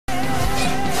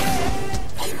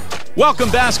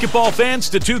Welcome, basketball fans,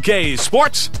 to 2K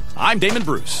Sports. I'm Damon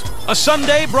Bruce. A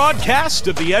Sunday broadcast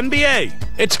of the NBA.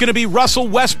 It's going to be Russell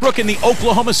Westbrook and the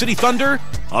Oklahoma City Thunder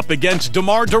up against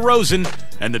DeMar DeRozan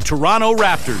and the Toronto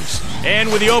Raptors.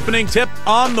 And with the opening tip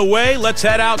on the way, let's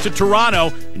head out to Toronto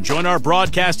and join our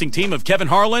broadcasting team of Kevin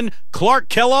Harlan, Clark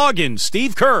Kellogg, and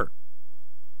Steve Kerr.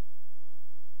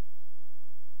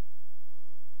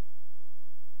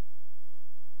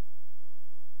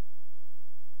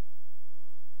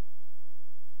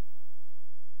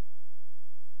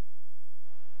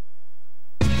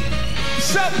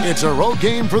 It's a road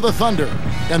game for the Thunder,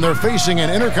 and they're facing an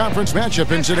interconference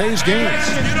matchup in today's game.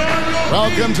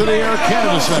 Welcome to the Air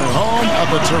Canada Center, home of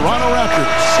the Toronto Raptors,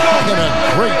 in a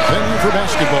great venue for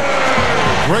basketball.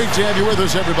 Great to have you with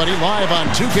us, everybody, live on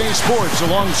 2K Sports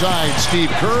alongside Steve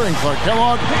Kerr and Clark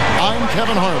Kellogg. I'm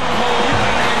Kevin Harlan.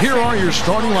 Here are your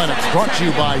starting lineups, brought to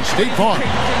you by State Farm.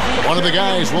 One of the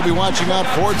guys we'll be watching out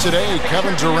for today,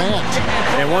 Kevin Durant.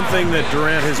 And one thing that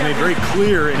Durant has made very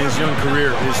clear in his young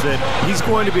career is that he's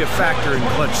going to be a factor in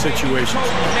clutch situations.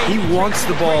 He wants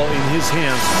the ball in his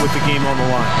hands with the game on the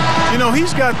line. You know,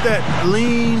 he's got that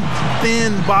lean,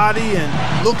 thin body and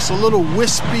looks a little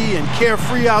wispy and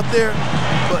carefree out there.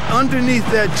 But underneath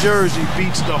that jersey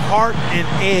beats the heart and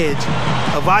edge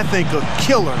of, I think, a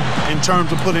killer in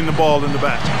terms of putting the ball in the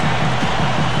basket.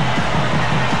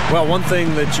 Well, one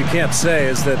thing that you can't say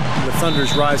is that the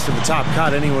Thunder's rise to the top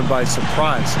caught anyone by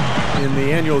surprise. In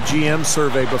the annual GM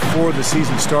survey before the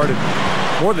season started,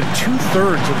 more than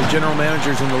 2/3 of the general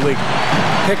managers in the league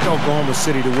picked Oklahoma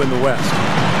City to win the West.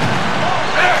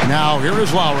 Now here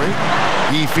is Lowry.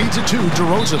 He feeds it to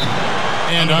DeRozan.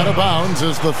 And out of bounds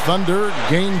as the Thunder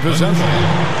gain possession.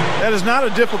 That is not a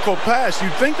difficult pass.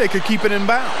 You'd think they could keep it in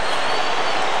bounds.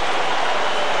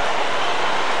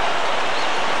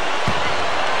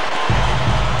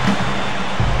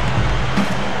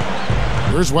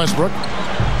 Here's Westbrook.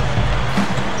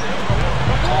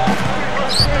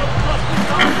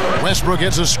 Westbrook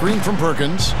gets a screen from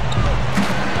Perkins.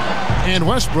 And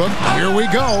Westbrook, here we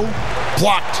go,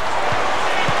 blocked.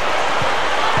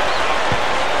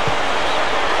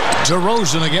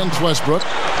 DeRozan against Westbrook.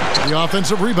 The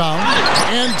offensive rebound.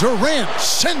 And Durant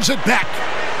sends it back.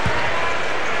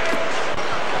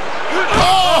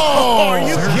 Oh! Are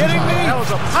you kidding me? That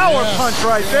was a power punch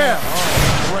right there.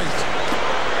 Great.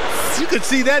 You could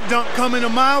see that dunk coming a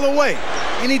mile away.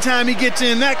 Anytime he gets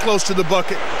in that close to the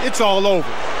bucket, it's all over.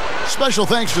 Special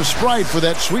thanks to Sprite for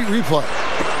that sweet replay.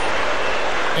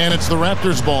 And it's the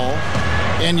Raptors' ball.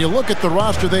 And you look at the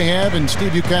roster they have, and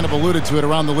Steve, you kind of alluded to it,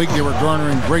 around the league they were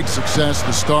garnering great success.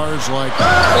 The stars like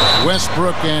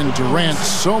Westbrook and Durant,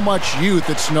 so much youth,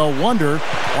 it's no wonder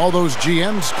all those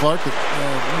GMs, Clark,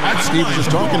 that Steve was just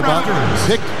talking about,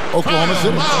 picked Oklahoma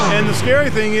City. And the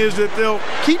scary thing is that they'll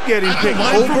keep getting picked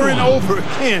over and over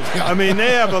again. I mean,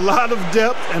 they have a lot of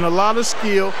depth and a lot of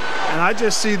skill, and I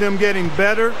just see them getting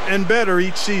better and better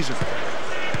each season.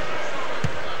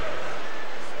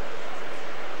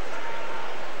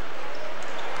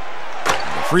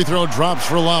 Free throw drops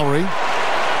for Lowry. You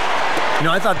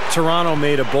know, I thought Toronto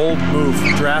made a bold move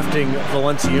drafting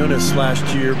Valanciunas last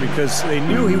year because they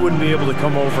knew he wouldn't be able to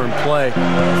come over and play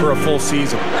for a full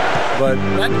season. But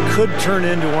that could turn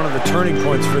into one of the turning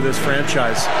points for this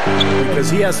franchise because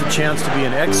he has a chance to be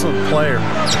an excellent player.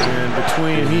 And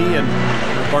between he and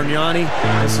Bargnani,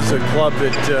 this is a club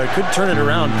that could turn it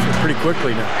around pretty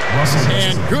quickly now.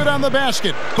 And good on the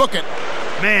basket. Book it.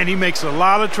 Man, he makes a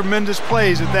lot of tremendous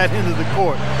plays at that end of the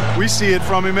court. We see it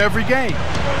from him every game.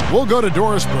 We'll go to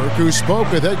Doris Burke, who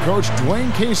spoke with head coach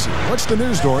Dwayne Casey. What's the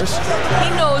news, Doris?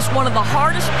 He knows one of the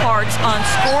hardest parts on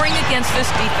scoring against this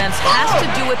defense has to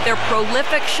do with their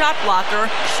prolific shot blocker,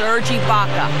 Serge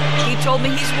Ibaka. He told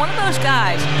me he's one of those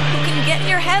guys who can get in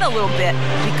your head a little bit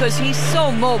because he's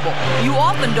so mobile. You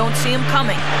often don't see him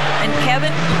coming. And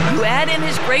Kevin, you add in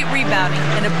his great rebounding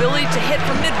and ability to hit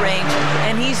from mid-range,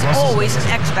 and he's always an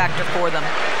X factor for them.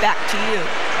 Back to you.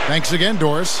 Thanks again,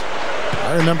 Doris.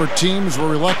 I remember teams were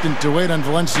reluctant to wait on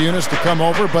Valanciunas to come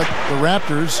over, but the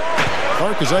Raptors,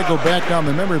 Clark, as I go back down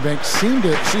the memory bank, seem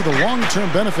to see the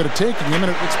long-term benefit of taking him,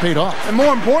 and it's paid off. And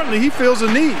more importantly, he feels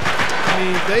a need. I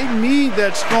mean, they need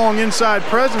that strong inside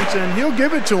presence, and he'll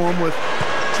give it to them with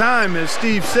time, as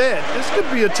Steve said. This could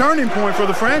be a turning point for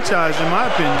the franchise, in my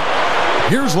opinion.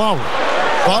 Here's Lowry,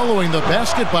 following the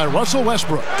basket by Russell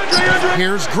Westbrook.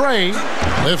 Here's Gray,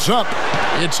 lifts up.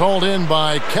 It's hauled in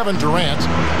by Kevin Durant.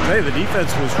 Hey, the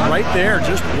defense was right there,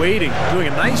 just waiting, doing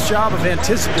a nice job of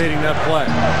anticipating that play.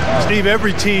 Steve,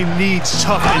 every team needs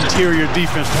tough interior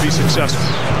defense to be successful.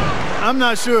 I'm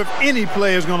not sure if any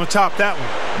play is going to top that one.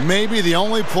 Maybe the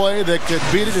only play that could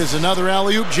beat it is another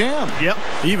alley-oop jam. Yep.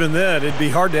 Even then, it'd be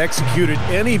hard to execute it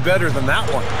any better than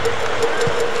that one.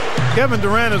 Kevin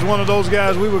Durant is one of those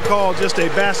guys we would call just a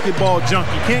basketball junkie.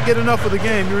 Can't get enough of the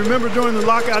game. You remember during the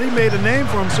lockout, he made a name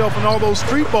for himself in all those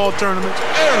street ball tournaments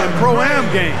and Pro-Am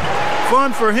games.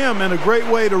 Fun for him and a great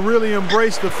way to really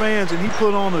embrace the fans, and he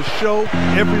put on a show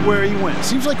everywhere he went.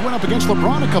 Seems like he went up against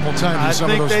LeBron a couple times in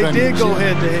some of those venues. I think they did go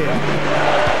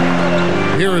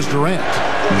head-to-head. Here is Durant.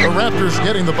 The Raptors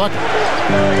getting the bucket.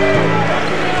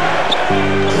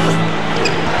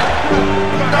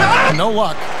 No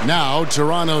luck. Now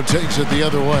Toronto takes it the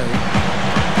other way.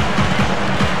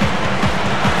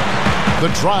 The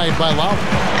drive by Lowry.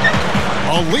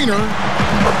 A leaner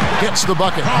gets the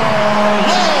bucket.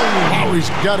 Lowry's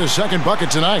got his second bucket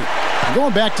tonight.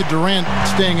 Going back to Durant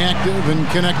staying active and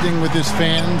connecting with his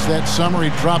fans. That summer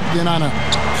he dropped in on a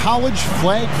college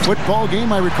flag football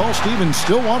game, I recall, Steve, in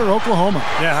Stillwater, Oklahoma.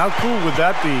 Yeah, how cool would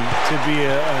that be to be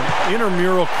an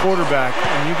intramural quarterback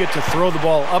and you get to throw the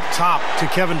ball up top to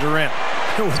Kevin Durant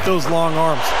with those long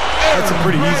arms? That's a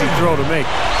pretty easy throw to make.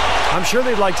 I'm sure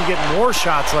they'd like to get more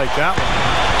shots like that one.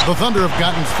 The Thunder have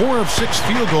gotten 4 of 6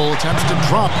 field goal attempts to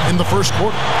drop in the first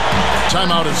quarter.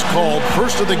 Timeout is called.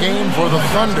 First of the game for the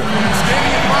Thunder. A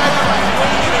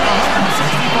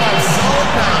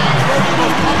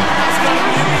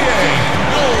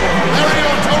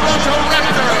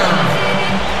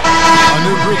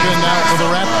new group in now for the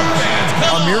Raptors.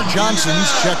 Amir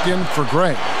Johnson's checked in for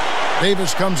Gray.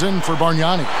 Davis comes in for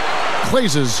Bargnani.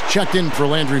 Clays checked in for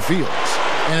Landry Fields.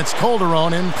 And it's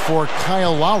Calderon in for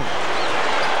Kyle Lowry.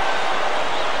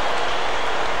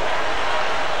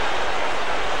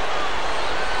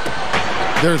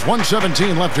 There's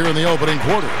 1:17 left here in the opening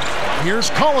quarter. Here's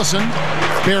Collison.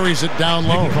 Buries it down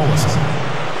low.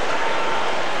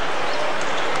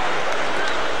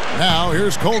 Now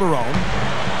here's Calderon.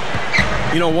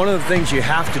 You know, one of the things you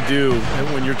have to do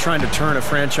when you're trying to turn a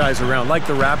franchise around, like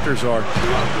the Raptors are,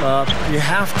 you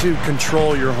have to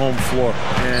control your home floor.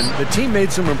 And the team made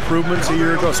some improvements a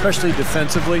year ago, especially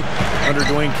defensively under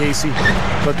Dwayne Casey,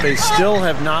 but they still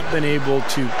have not been able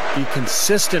to be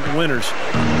consistent winners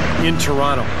in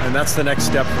Toronto, and that's the next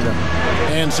step for them.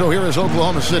 And so here is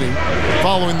Oklahoma City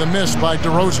following the miss by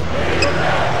DeRozan.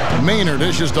 Maynard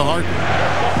dishes to Harden.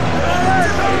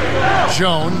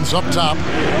 Jones up top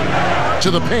to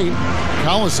the paint.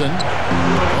 Collison.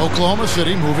 Oklahoma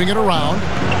City moving it around.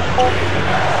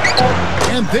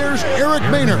 And there's Eric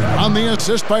Maynard on the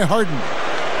assist by Harden.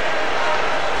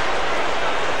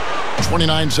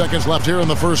 29 seconds left here in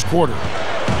the first quarter.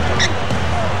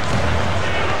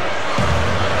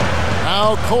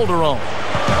 Now Calderon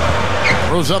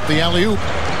throws up the alley-oop.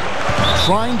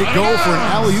 Trying to go for an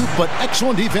alley-oop, but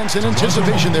excellent defense and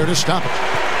anticipation there to stop it.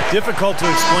 Difficult to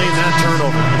explain that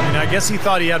turnover. I mean, I guess he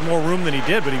thought he had more room than he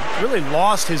did, but he really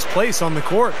lost his place on the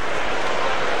court.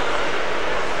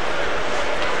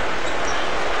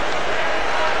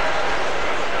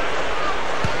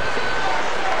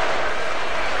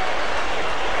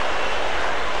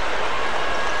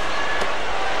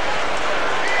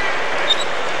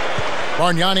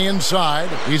 Bargnani inside.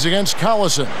 He's against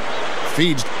Collison.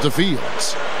 Feeds to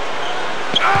Fields.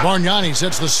 Bargnani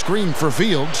sets the screen for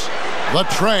Fields. The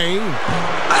tray.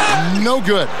 No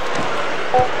good.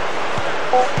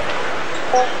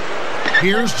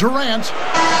 Here's Durant.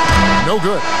 No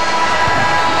good.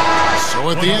 So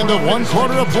at the end of one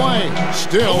quarter of play,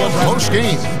 still a close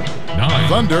game.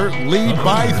 Thunder lead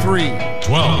by 3.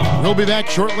 12. We'll be back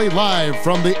shortly live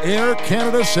from the Air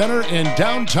Canada Centre in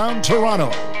downtown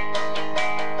Toronto.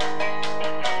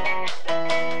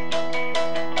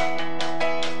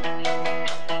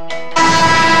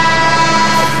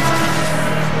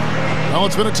 Well,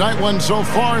 it's been a tight one so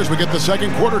far as we get the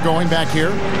second quarter going back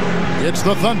here. It's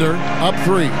the Thunder up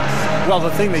 3. Well, the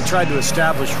thing they tried to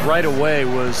establish right away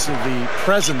was the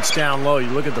presence down low. You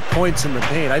look at the points in the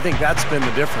paint. I think that's been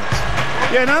the difference.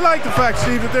 Yeah, and I like the fact,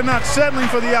 Steve, that they're not settling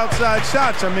for the outside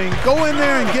shots. I mean, go in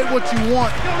there and get what you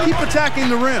want. Keep attacking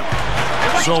the rim.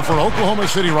 So for Oklahoma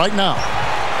City right now,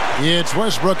 it's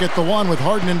Westbrook at the 1 with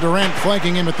Harden and Durant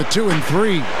flanking him at the 2 and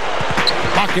 3.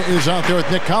 Baca is out there with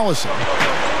Nick Collison.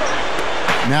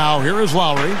 Now here is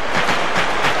Lowry.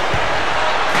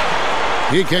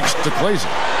 He kicks to Clays.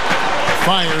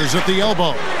 Fires at the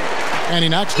elbow. And he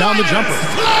knocks down the jumper.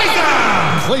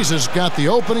 Clays has got the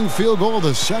opening field goal of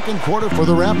the second quarter for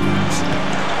the Raptors.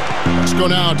 Let's go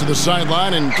now to the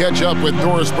sideline and catch up with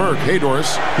Doris Burke. Hey,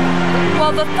 Doris.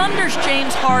 Well, the Thunder's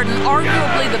James Harden,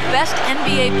 arguably the best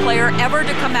NBA player ever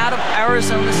to come out of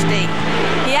Arizona State.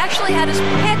 He actually had his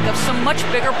pick of some much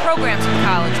bigger programs in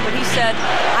college, but he said,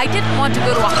 I didn't want to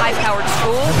go to a high-powered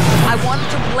school. I wanted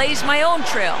to blaze my own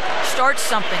trail, start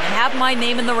something, and have my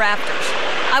name in the Raptors.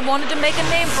 I wanted to make a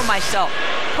name for myself,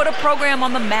 put a program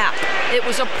on the map. It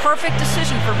was a perfect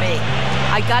decision for me.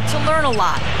 I got to learn a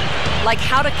lot, like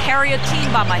how to carry a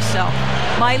team by myself.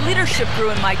 My leadership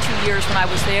grew in my 2 years when I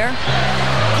was there.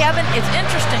 Kevin, it's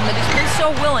interesting that he's been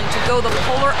so willing to go the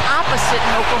polar opposite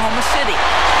in Oklahoma City,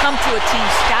 come to a team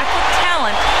stacked with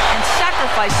talent and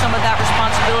sacrifice some of that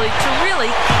responsibility to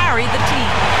really carry the team.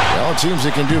 Well, it seems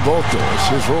he can do both, Doris.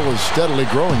 His role is steadily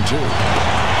growing, too.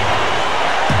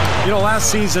 You know, last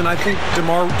season, I think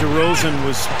DeMar DeRozan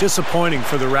was disappointing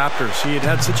for the Raptors. He had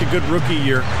had such a good rookie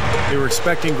year. They were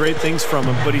expecting great things from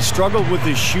him, but he struggled with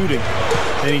his shooting,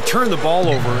 and he turned the ball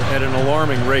over at an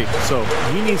alarming rate. So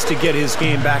he needs to get his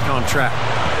game back on track.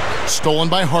 Stolen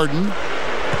by Harden.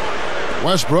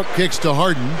 Westbrook kicks to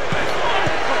Harden.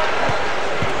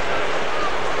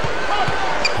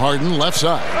 Harden left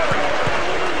side.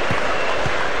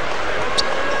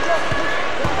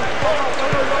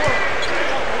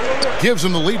 Gives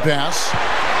him the lead pass.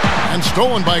 And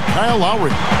stolen by Kyle Lowry.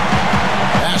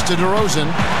 Pass to DeRozan.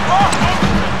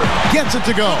 Gets it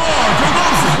to go.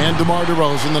 And DeMar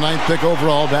DeRozan, the 9th pick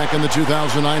overall back in the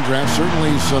 2009 draft.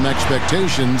 Certainly some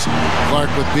expectations,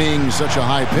 Clark, with being such a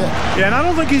high pick. Yeah, and I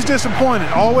don't think he's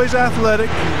disappointed. Always athletic.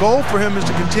 The goal for him is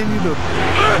to continue to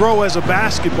grow as a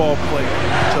basketball player,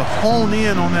 to hone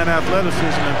in on that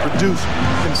athleticism and produce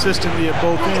consistently at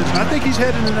both ends. And I think he's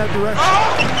heading in that direction.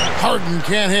 Harden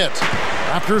can't hit.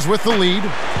 Raptors with the lead.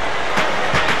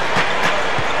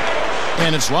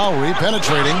 And it's Lowry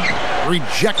penetrating.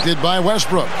 Rejected by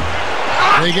Westbrook.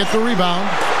 They get the rebound.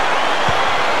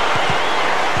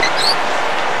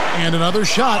 And another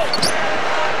shot.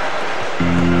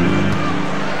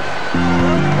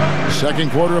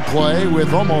 Second quarter of play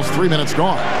with almost 3 minutes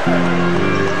gone.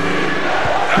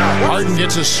 Harden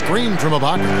gets a screen from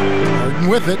Ibaka. Harden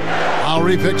with it.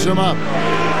 Lowry picks him up.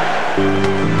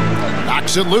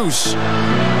 Knocks it loose.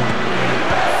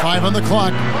 5 on the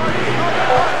clock.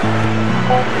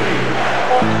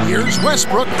 Here's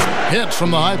Westbrook. Hits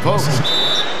from the high post.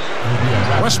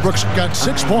 Westbrook's got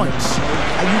 6 points.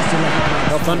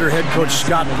 Well, Thunder head coach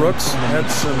Scott Brooks had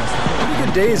some pretty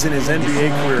good days in his NBA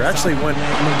career. Actually went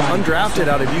undrafted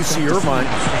out of UC Irvine,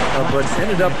 but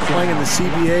ended up playing in the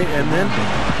CBA and then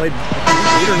played 8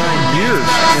 or 9 years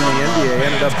in the NBA.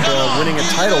 Ended up winning a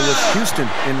title with Houston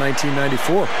in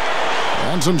 1994.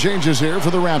 And some changes here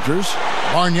for the Raptors.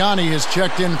 Bargnani is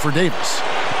checked in for Davis.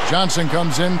 Johnson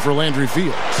comes in for Landry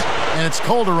Fields. And it's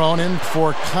Calderon in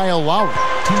for Kyle Lowry.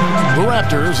 The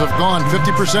Raptors have gone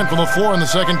 50% from the floor in the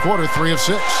second quarter, 3 of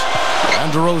 6.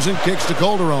 And DeRozan kicks to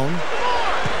Calderon.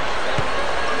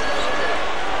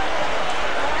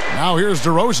 Now here's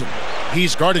DeRozan.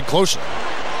 He's guarded closely.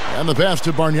 And the pass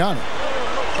to Bargnani.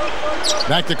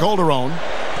 Back to Calderon.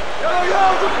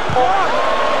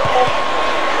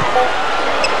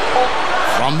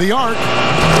 From the arc.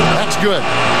 That's good.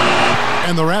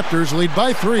 And the Raptors lead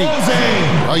by 3.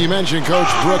 Well, you mentioned Coach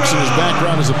Brooks and his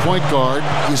background as a point guard.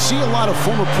 You see a lot of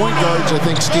former point guards, I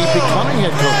think, Steve, becoming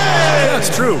head coaches. Yeah,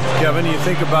 that's true, Kevin. You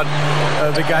think about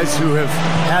the guys who have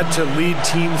had to lead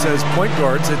teams as point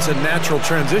guards. It's a natural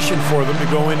transition for them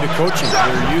to go into coaching.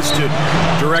 They're used to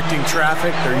directing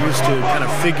traffic. They're used to kind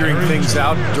of figuring things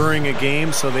out during a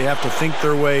game, so they have to think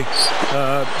their way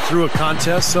through a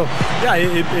contest. So, yeah,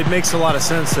 it makes a lot of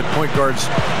sense that point guards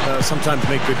sometimes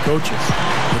make good coaches.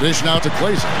 The dish now to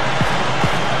Clayson.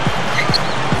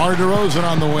 DeMar DeRozan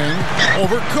on the wing.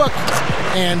 Over Cook.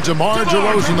 And DeMar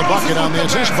DeRozan the bucket on the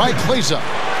assist by Clayson.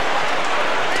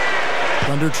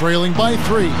 Thunder trailing by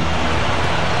 3.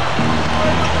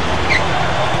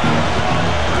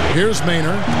 Here's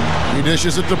Maynard. He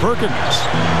dishes it to Perkins.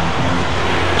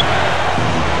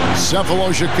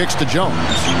 Cephalosha kicks to Jones.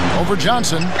 Over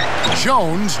Johnson.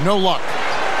 Jones, no luck.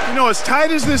 You know, as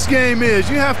tight as this game is,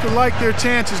 you have to like their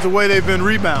chances the way they've been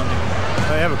rebounding.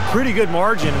 They have a pretty good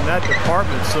margin in that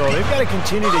department, so they've got to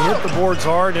continue to hit the boards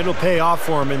hard. It'll pay off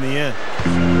for them in the end.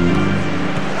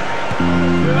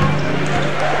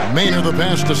 Maynard the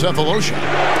pass to Cephalosha.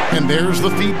 And there's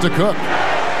the feed to Cook.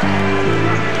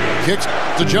 Kicks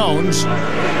to Jones.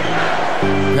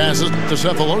 Passes to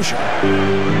Cephalosha.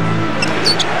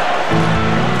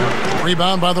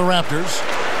 Rebound by the Raptors.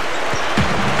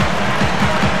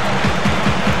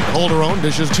 Calderon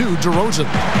dishes to DeRozan.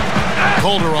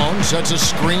 Calderon sets a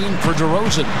screen for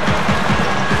DeRozan.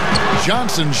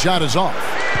 Johnson's shot is off.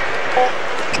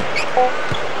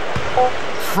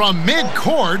 From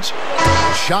mid-court,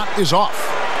 shot is off.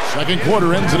 Second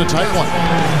quarter ends in a tight one.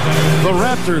 The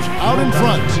Raptors out in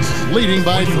front, leading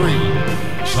by 3.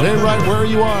 Stay right where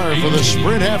you are for the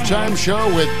Sprint Halftime Show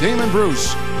with Damon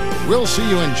Bruce. We'll see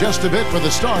you in just a bit for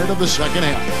the start of the second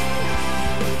half.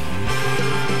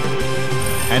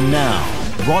 And now,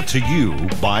 brought to you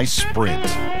by Sprint.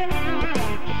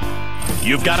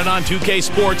 You've got it on 2K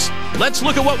Sports. Let's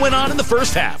look at what went on in the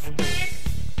first half.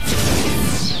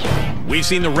 We've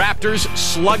seen the Raptors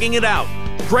slugging it out.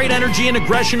 Great energy and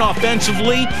aggression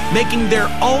offensively, making their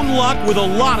own luck with a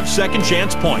lot of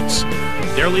second-chance points.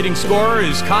 Their leading scorer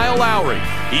is Kyle Lowry.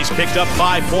 He's picked up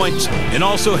 5 points and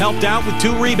also helped out with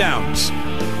 2 rebounds.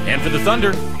 And for the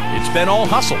Thunder, it's been all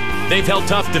hustle. They've held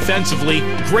tough defensively.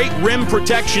 Great rim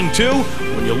protection, too,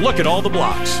 when you look at all the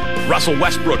blocks. Russell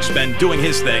Westbrook's been doing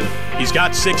his thing. He's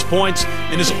got 6 points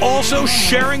and is also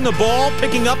sharing the ball,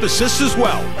 picking up assists as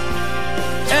well.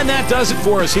 And that does it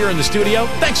for us here in the studio.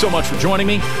 Thanks so much for joining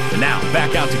me. And now,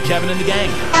 back out to Kevin and the gang.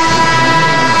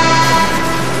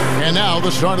 And now,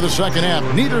 the start of the second half.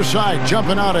 Neither side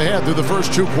jumping out ahead through the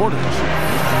first 2 quarters.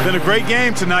 Been a great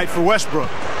game tonight for Westbrook.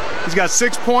 He's got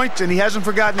 6 points, and he hasn't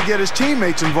forgotten to get his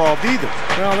teammates involved either.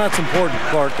 Well, that's important,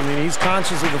 Clark. I mean, he's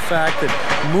conscious of the fact that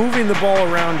moving the ball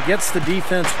around gets the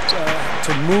defense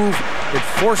to move. It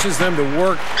forces them to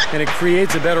work, and it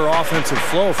creates a better offensive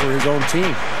flow for his own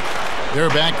team. Their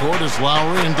backcourt is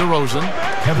Lowry and DeRozan.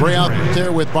 Bray out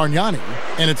there with Bargnani.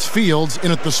 And it's Fields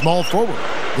in at the small forward.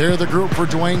 They're the group for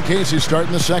Dwayne Casey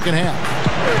starting the second half.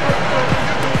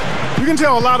 You can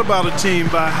tell a lot about a team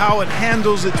by how it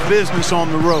handles its business on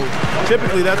the road.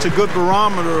 Typically, that's a good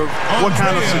barometer of what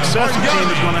kind of success a team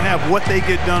is going to have, what they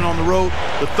get done on the road.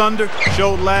 The Thunder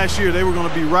showed last year they were going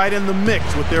to be right in the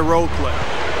mix with their road play.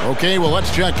 Okay, well,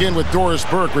 let's check in with Doris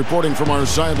Burke reporting from our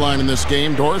sideline in this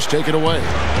game. Doris, take it away.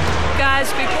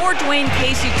 Guys, before Dwayne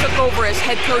Casey took over as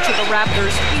head coach of the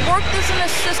Raptors, he worked as an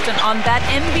assistant on that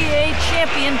NBA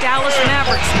champion Dallas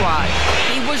Mavericks squad.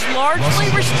 He was largely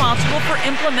responsible for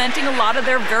implementing a lot of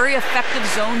their very effective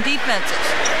zone defenses.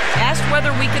 Asked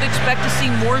whether we could expect to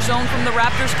see more zone from the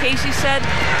Raptors, Casey said,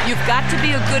 "You've got to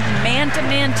be a good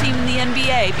man-to-man team in the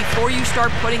NBA before you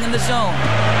start putting in the zone.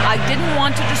 I didn't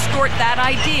want to distort that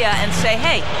idea and say,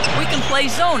 hey, we can play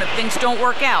zone if things don't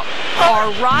work out. Our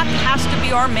rock has to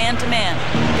be our man-to-man.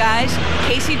 Guys,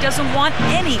 Casey doesn't want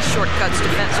any shortcuts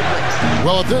defensively."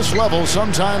 Well, at this level,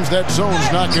 sometimes that zone's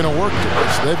not going to work to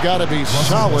us. They've got to be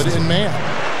solid in man.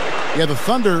 Yeah, the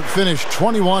Thunder finished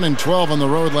 21-12 on the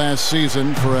road last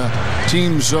season. For a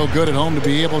team so good at home to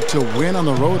be able to win on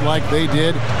the road like they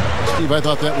did, Steve, I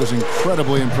thought that was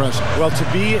incredibly impressive. Well,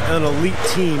 to be an elite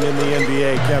team in the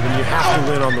NBA, Kevin, you have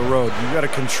to win on the road. You've got to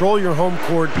control your home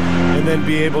court and then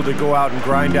be able to go out and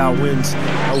grind out wins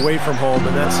away from home,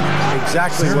 and that's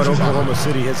exactly what Oklahoma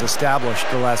City has established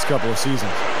the last couple of seasons.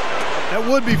 That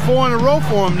would be 4 in a row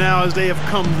for them now as they have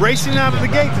come racing out of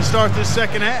the gate to start this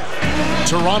second half.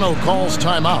 Toronto calls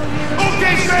timeout.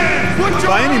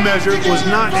 By any measure, it was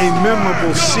not a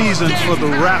memorable season for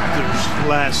the Raptors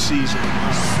last season.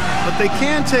 But they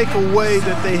can take away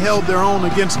that they held their own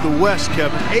against the West,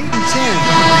 Kevin. 8-10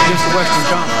 against the Western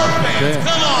Conference. Okay.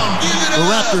 The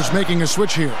Raptors making a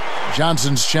switch here.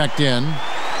 Johnson's checked in.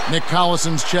 Nick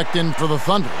Collison's checked in for the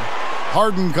Thunder.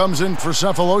 Harden comes in for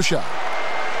Cephalosha.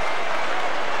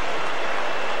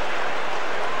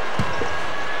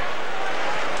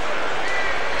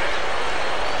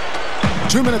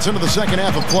 Two minutes into the second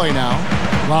half of play now.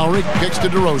 Lowry kicks to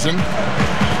DeRozan.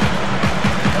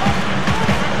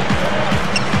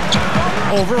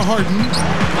 Over Harden.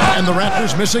 And the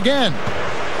Raptors miss again.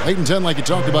 8-10, like you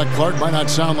talked about, Clark, might not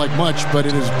sound like much, but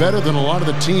it is better than a lot of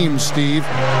the teams, Steve,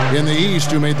 in the East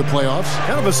who made the playoffs.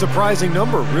 Kind of a surprising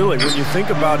number, really, when you think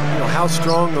about how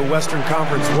strong the Western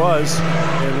Conference was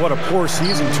and what a poor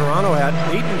season Toronto had.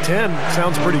 8-10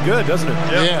 sounds pretty good, doesn't it?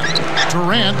 Yeah.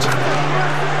 Durant.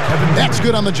 That's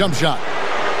good on the jump shot.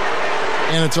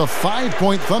 And it's a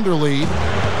 5-point Thunder lead.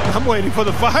 I'm waiting for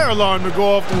the fire alarm to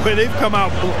go off the way they've come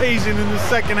out blazing in the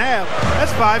second half.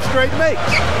 That's 5 straight makes.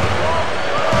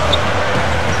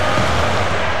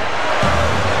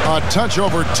 A touch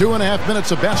over 2.5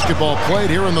 minutes of basketball played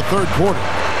here in the third quarter.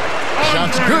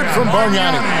 Shots good from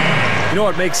Bargnani. You know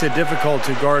what makes it difficult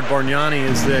to guard Bargnani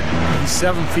is that he's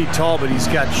 7 feet tall, but he's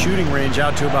got shooting range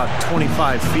out to about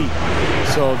 25 feet.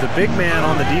 So the big man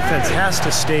on the defense has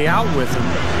to stay out with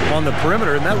him on the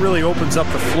perimeter, and that really opens up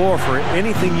the floor for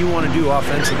anything you want to do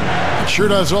offensively. It sure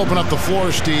does open up the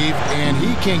floor, Steve, and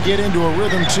he can get into a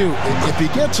rhythm too. If he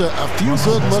gets a few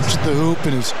good looks at the hoop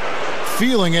and is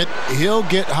feeling it, he'll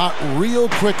get hot real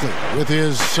quickly with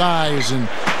his size and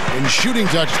In shooting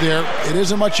touch there, it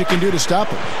isn't much you can do to stop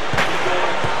him.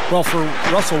 Well, for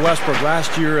Russell Westbrook,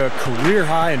 last year a career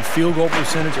high in field goal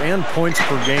percentage and points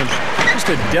per game. Just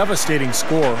a devastating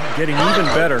score, getting even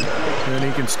better. And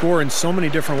he can score in so many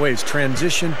different ways.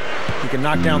 Transition, he can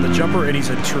knock down the jumper, and he's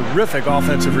a terrific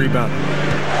offensive rebounder.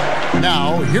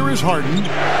 Now, here is Harden.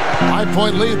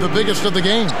 5-point lead, the biggest of the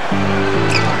game.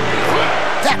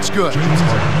 That's good.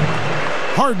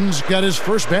 Harden's got his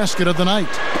first basket of the night.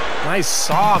 Nice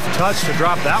soft touch to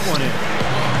drop that one in.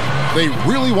 They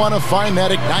really want to find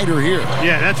that igniter here.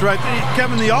 Yeah, that's right.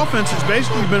 Kevin, the offense has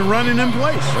basically been running in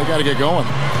place. They got to get going.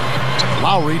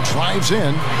 Lowry drives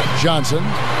in. Johnson,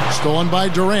 stolen by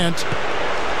Durant.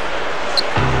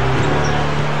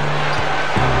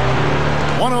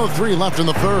 1:03 left in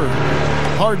the third.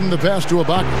 Harden the pass to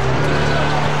Ibaka.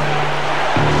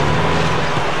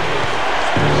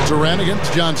 Durant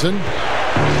against Johnson.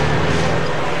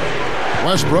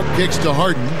 Westbrook kicks to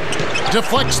Harden.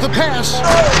 Deflects the pass.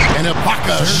 And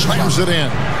Ibaka slams it in.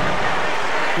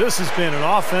 This has been an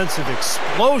offensive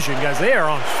explosion, guys. They are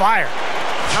on fire.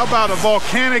 How about a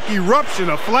volcanic eruption,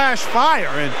 a flash fire?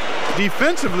 And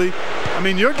defensively, I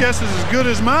mean, your guess is as good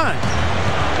as mine.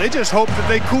 They just hope that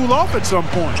they cool off at some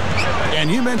point.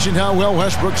 And you mentioned how well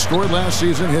Westbrook scored last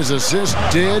season. His assists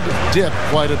did dip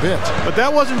quite a bit. But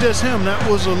that wasn't just him. That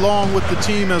was along with the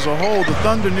team as a whole. The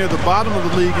Thunder near the bottom of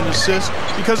the league in assists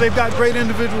because they've got great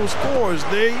individual scores.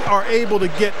 They are able to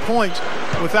get points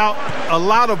without a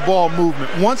lot of ball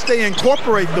movement. Once they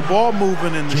incorporate the ball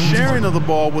movement and the sharing of the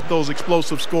ball with those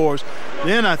explosive scores,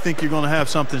 then I think you're going to have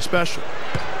something special.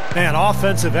 Man,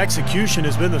 offensive execution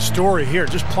has been the story here,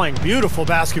 just playing beautiful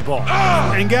basketball.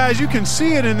 And guys, you can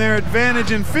see it in their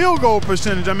advantage in field goal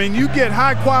percentage. I mean, you get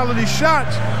high quality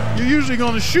shots, you're usually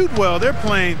going to shoot well. They're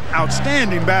playing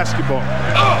outstanding basketball.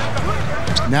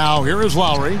 Now here is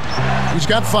Lowry. He's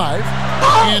got 5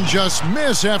 and just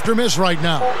miss after miss right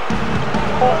now.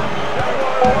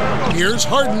 Here's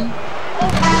Harden.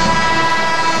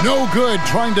 No good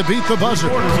trying to beat the buzzer.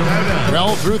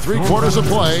 Well, through 3/4 of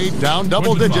play, down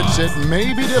double digits, it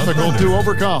may be difficult to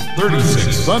overcome.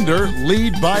 36. Thunder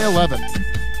lead by 11.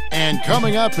 And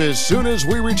coming up as soon as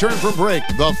we return from break,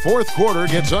 the fourth quarter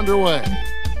gets underway.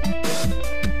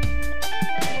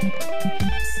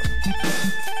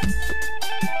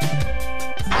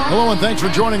 Hello and thanks for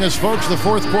joining us, folks. The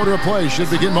fourth quarter of play should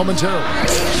begin momentarily.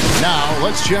 Now,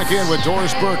 let's check in with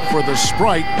Doris Burke for the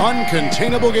Sprite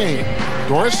Uncontainable Game.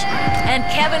 Doris? And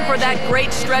Kevin, for that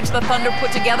great stretch the Thunder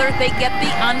put together, they get the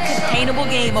Uncontainable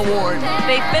Game Award.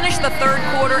 They finished the third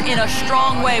quarter in a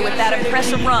strong way with that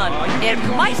impressive run. It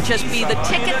might just be the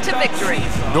ticket to victory.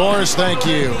 Doris, thank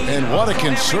you. And what a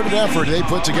concerted effort they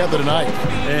put together tonight.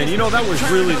 And, you know, that was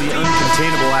really the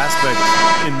uncontainable aspect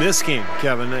in this game,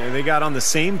 Kevin. They got on the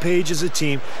same page as a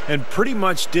team and pretty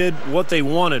much did what they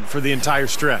wanted for the entire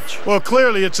stretch. Well,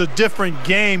 clearly it's a different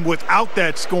game without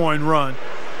that scoring run.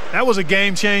 That was a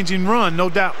game-changing run, no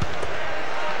doubt.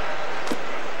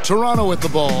 Toronto with the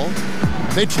ball.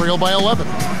 They trail by 11.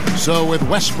 So with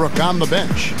Westbrook on the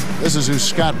bench, this is who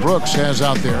Scott Brooks has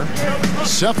out there.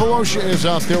 Cephalosha is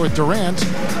out there with Durant.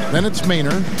 Then it's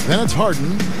Maynard. Then it's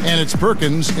Harden. And it's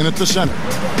Perkins in at the center.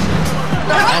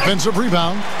 Offensive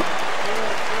rebound.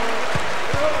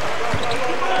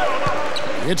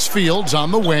 It's Fields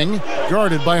on the wing,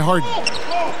 guarded by Harden.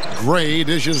 Gray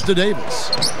dishes to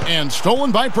Davis. And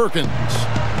stolen by Perkins.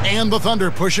 And the Thunder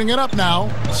pushing it up now.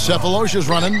 Cephalosha's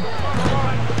running.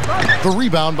 The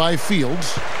rebound by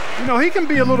Fields. You know, he can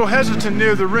be a little hesitant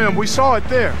near the rim. We saw it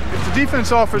there. If the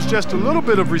defense offers just a little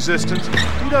bit of resistance,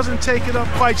 he doesn't take it up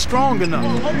quite strong enough.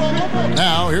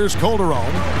 Now here's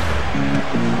Calderon.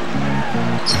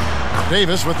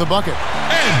 Davis with the bucket.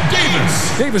 And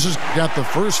Davis has got the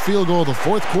first field goal of the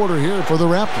fourth quarter here for the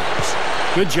Raptors.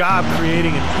 Good job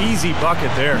creating an easy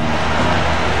bucket there.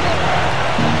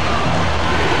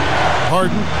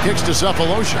 Harden kicks to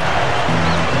Cephalosha.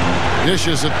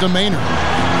 Dishes it to Maynard.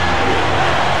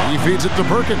 He feeds it to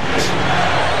Perkins.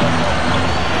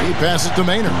 He passes to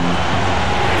Maynard.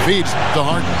 Feeds to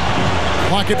Harden.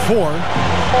 Clock at 4.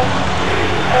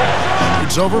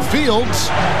 It's over Fields.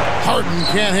 Harden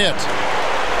can't hit.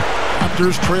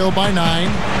 Raptors trail by 9.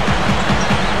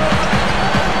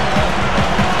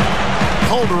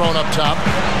 Calderon up top.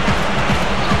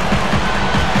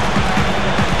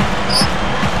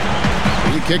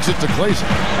 He kicks it to Clayson.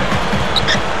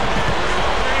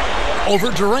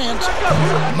 Over Durant.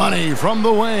 Money from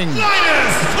the wing. No,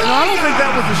 I don't think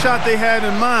that was the shot they had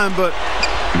in mind, but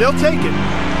they'll take it.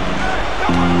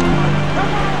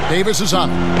 Davis is on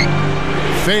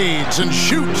it. Fades and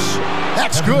shoots.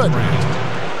 That's good.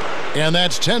 And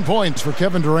that's 10 points for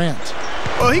Kevin Durant.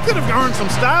 Well, he could have earned some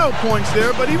style points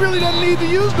there, but he really doesn't need to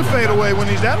use the fadeaway when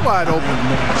he's that wide open.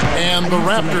 And the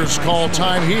Raptors call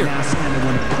time here.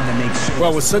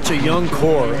 Well, with such a young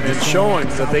core and showing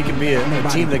that they can be a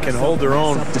team that can hold their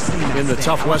own in the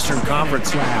tough Western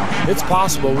Conference, it's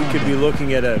possible we could be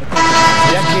looking at a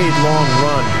decade-long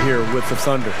run here with the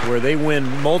Thunder, where they win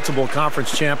multiple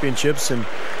conference championships and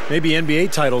maybe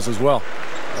NBA titles as well.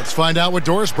 Let's find out what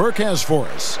Doris Burke has for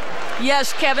us.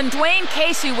 Yes, Kevin, Dwayne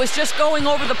Casey was just going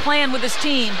over the plan with his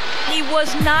team. He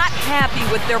was not happy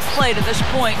with their play to this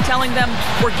point, telling them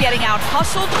we're getting out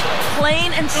hustled,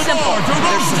 plain and simple.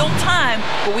 There's still time,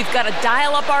 but we've got to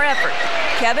dial up our effort.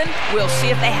 Kevin, we'll see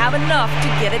if they have enough to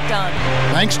get it done.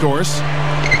 Thanks, Doris.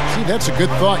 See, that's a good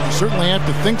thought. You certainly have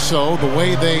to think so, the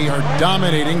way they are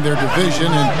dominating their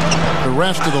division and the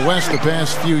rest of the West the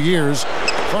past few years.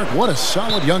 Clark, what a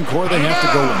solid young core they have to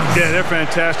go with. Yeah, they're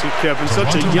fantastic, Kevin.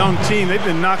 Such a young team. They've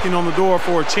been knocking on the door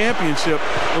for a championship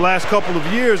the last couple of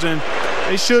years, and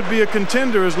they should be a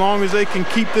contender as long as they can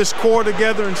keep this core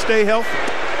together and stay healthy.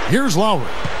 Here's Lowry.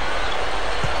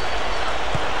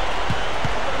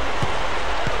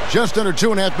 Just under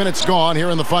 2.5 minutes gone here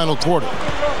in the final quarter.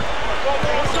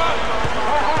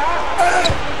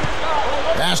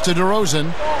 Pass to DeRozan.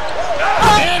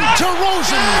 And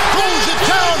DeRozan throws it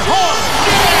down hard.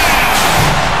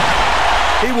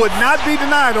 He would not be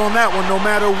denied on that one, no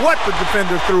matter what the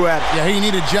defender threw at him. Yeah, he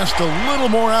needed just a little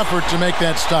more effort to make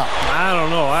that stop. I don't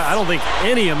know. I don't think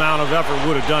any amount of effort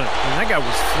would have done it. I mean, that guy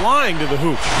was flying to the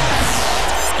hoop.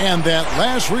 And that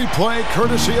last replay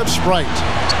courtesy of Sprite.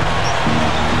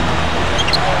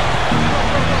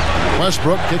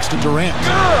 Westbrook kicks to Durant.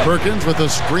 Perkins with a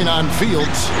screen on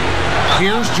Fields.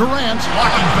 Here's Durant.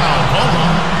 Blocking foul. Hold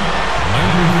on.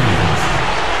 Landry Fields.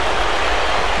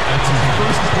 That's his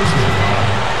first personal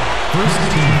foul. First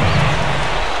team foul.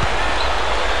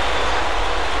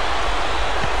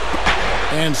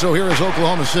 And so here is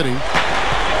Oklahoma City.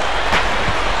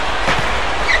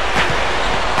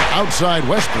 Outside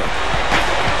Westbrook.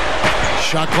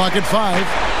 Shot clock at 5.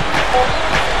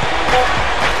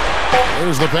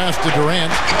 There's the pass to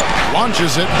Durant.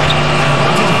 Launches it.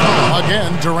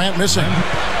 Again, Durant missing.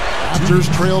 Raptors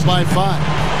trail by 5.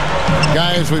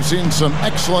 Guys, we've seen some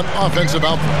excellent offensive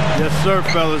output. Yes, sir,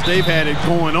 fellas. They've had it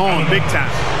going on big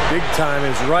time. Big time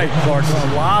is right, Clark.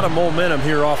 A lot of momentum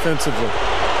here offensively.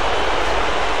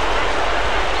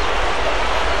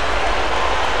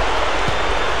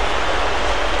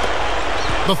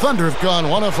 The Thunder have gone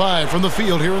 1 of 5 from the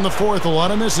field here in the fourth. A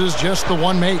lot of misses, just the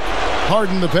one make.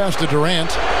 Harden the pass to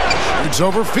Durant. Shoots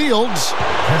over Fields.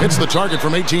 Hits the target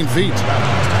from 18 feet.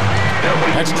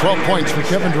 That's 12 points for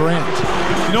Kevin Durant.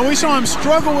 You know, we saw him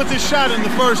struggle with his shot in the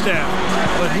first half.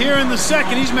 But here in the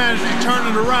second, he's managed to turn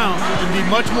it around and be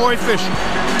much more efficient.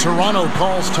 Toronto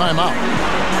calls timeout.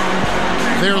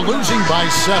 They're losing by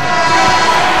 7.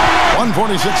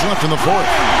 1:46 left in the fourth.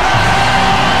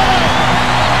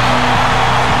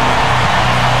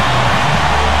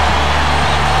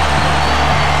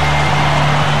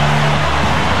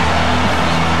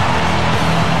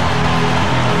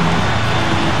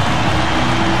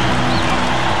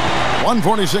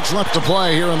 .146 left to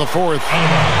play here in the fourth.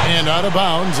 And out of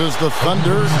bounds as the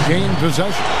Thunder gain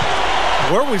possession.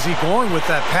 Where was he going with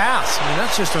that pass? I mean,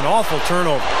 that's just an awful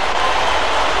turnover.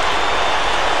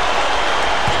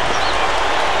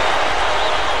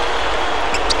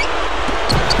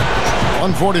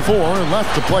 .144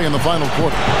 left to play in the final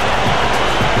quarter.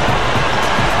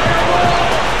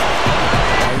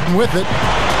 Harden with it.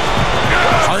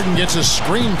 Harden gets a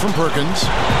screen from Perkins.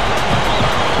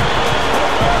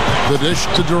 The dish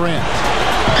to Durant.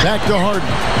 Back to Harden.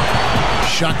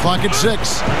 Shot clock at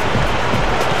 6.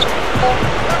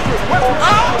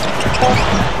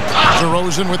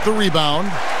 DeRozan with the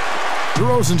rebound.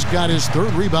 DeRozan's got his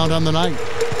 3rd rebound on the night.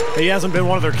 He hasn't been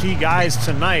one of their key guys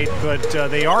tonight, but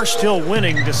they are still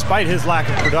winning despite his lack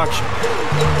of production.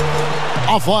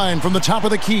 Offline from the top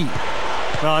of the key.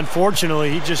 Well,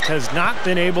 unfortunately, he just has not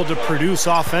been able to produce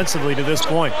offensively to this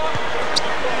point.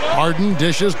 Harden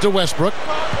dishes to Westbrook.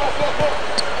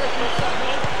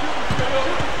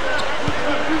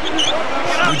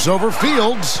 Shoots over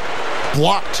Fields.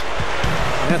 Blocked.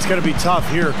 And that's going to be tough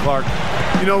here, Clark.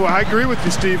 You know, I agree with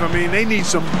you, Steve. I mean, they need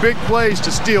some big plays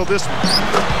to steal this one.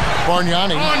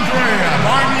 Bargnani.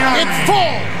 It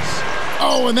falls.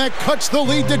 Oh, and that cuts the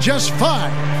lead to just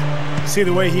 5. See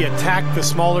the way he attacked the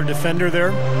smaller defender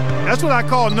there? That's what I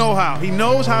call know-how. He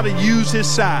knows how to use his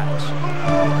size.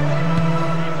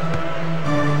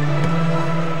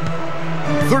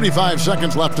 35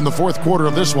 seconds left in the fourth quarter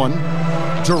of this one.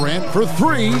 Durant for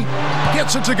 3.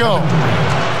 Gets it to go.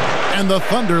 And the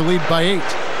Thunder lead by 8.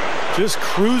 just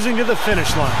cruising to the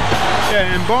finish line.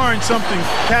 Yeah, and barring something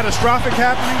catastrophic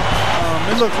happening,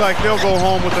 it looks like they'll go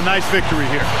home with a nice victory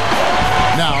here.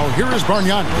 Now, here is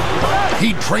Bargnani.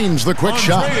 He trains the quick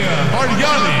shot.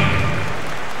 Bargnani.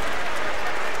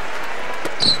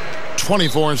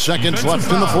 24 seconds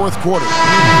left in the fourth quarter.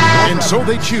 And so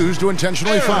they choose to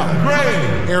intentionally foul.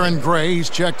 Aaron Gray, he's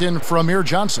checked in for Amir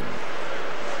Johnson.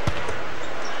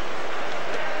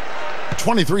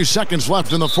 23 seconds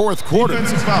left in the fourth quarter.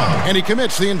 And he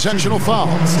commits the intentional foul.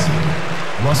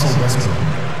 Russell Westbrook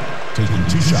taking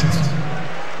 2 shots.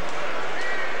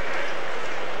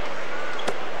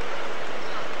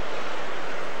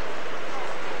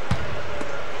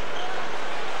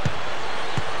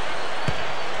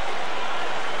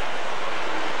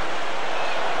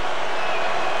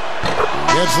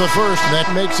 Gets the first, and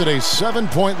that makes it a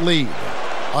 7-point lead.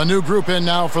 A new group in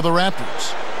now for the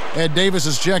Raptors. Ed Davis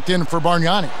is checked in for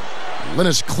Bargnani.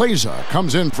 Linus Kleza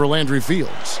comes in for Landry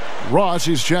Fields. Ross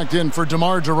is checked in for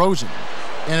DeMar DeRozan.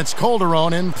 And it's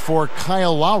Calderon in for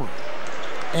Kyle Lowry.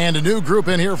 And a new group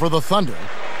in here for the Thunder.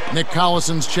 Nick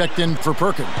Collison's checked in for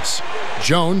Perkins.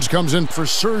 Jones comes in for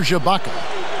Serge Ibaka.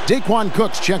 Daquan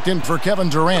Cook's checked in for Kevin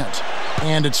Durant.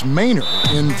 And it's Maynard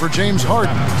in for James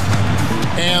Harden.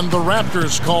 And the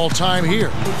Raptors call time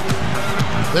here.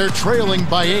 They're trailing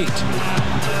by 8.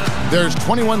 There's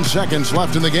 21 seconds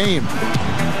left in the game.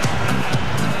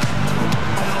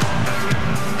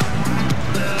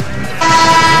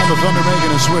 And the Thunder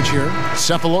making a switch here.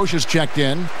 Cephalosha's checked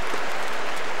in.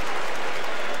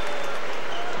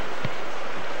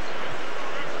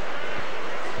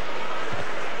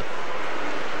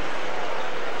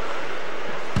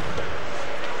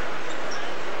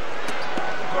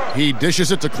 He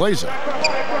dishes it to Kleza.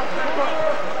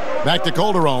 Back to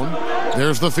Calderon.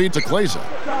 There's the feed to Kleza.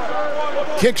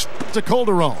 Kicks to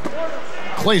Calderon.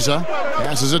 Kleza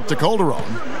passes it to Calderon.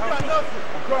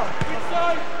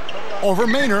 Over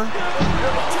Maynard.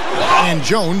 And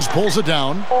Jones pulls it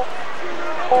down.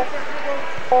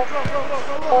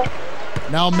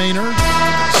 Now Maynard.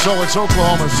 So it's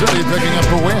Oklahoma City picking up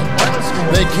the win.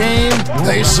 They came,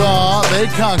 they saw, they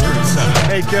conquered.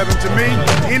 Hey, Kevin, to me,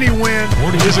 any win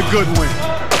is a good win.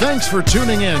 Thanks for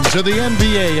tuning in to the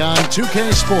NBA on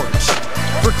 2K Sports.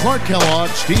 For Clark Kellogg,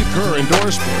 Steve Kerr, and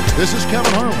Doris Sport, this is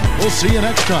Kevin Harlan. We'll see you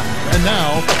next time. And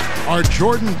now, our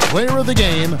Jordan Player of the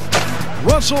Game,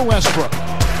 Russell Westbrook.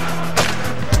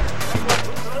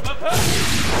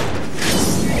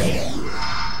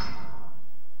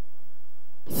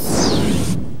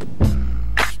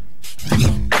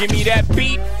 Give me that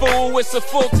beat, fool. It's a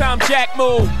full-time jack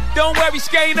move. Don't worry,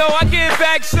 Skano, I get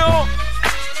back soon.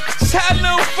 Just had a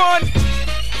little fun.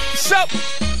 What's up?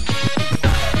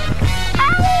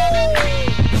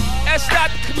 That's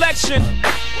not the collection.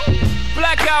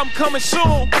 Black album coming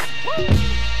soon.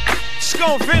 Just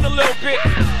gonna vent a little bit.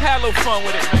 Have a little fun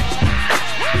with it, man.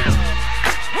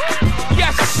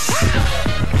 Yes.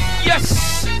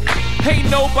 Yes. Ain't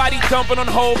nobody dumping on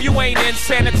Hove. You ain't in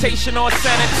sanitation or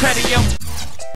sanitarium.